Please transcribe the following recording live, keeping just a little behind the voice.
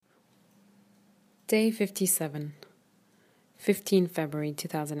Day 57, 15 February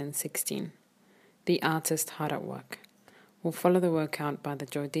 2016. The artist hard at work. We'll follow the workout by the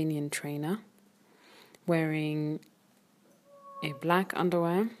Jordanian trainer, wearing a black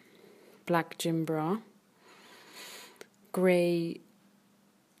underwear, black gym bra, grey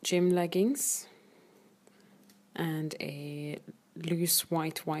gym leggings, and a loose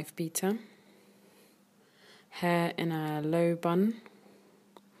white wife beater, hair in a low bun.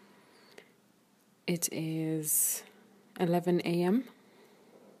 It is 11 a.m.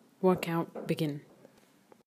 Workout begin.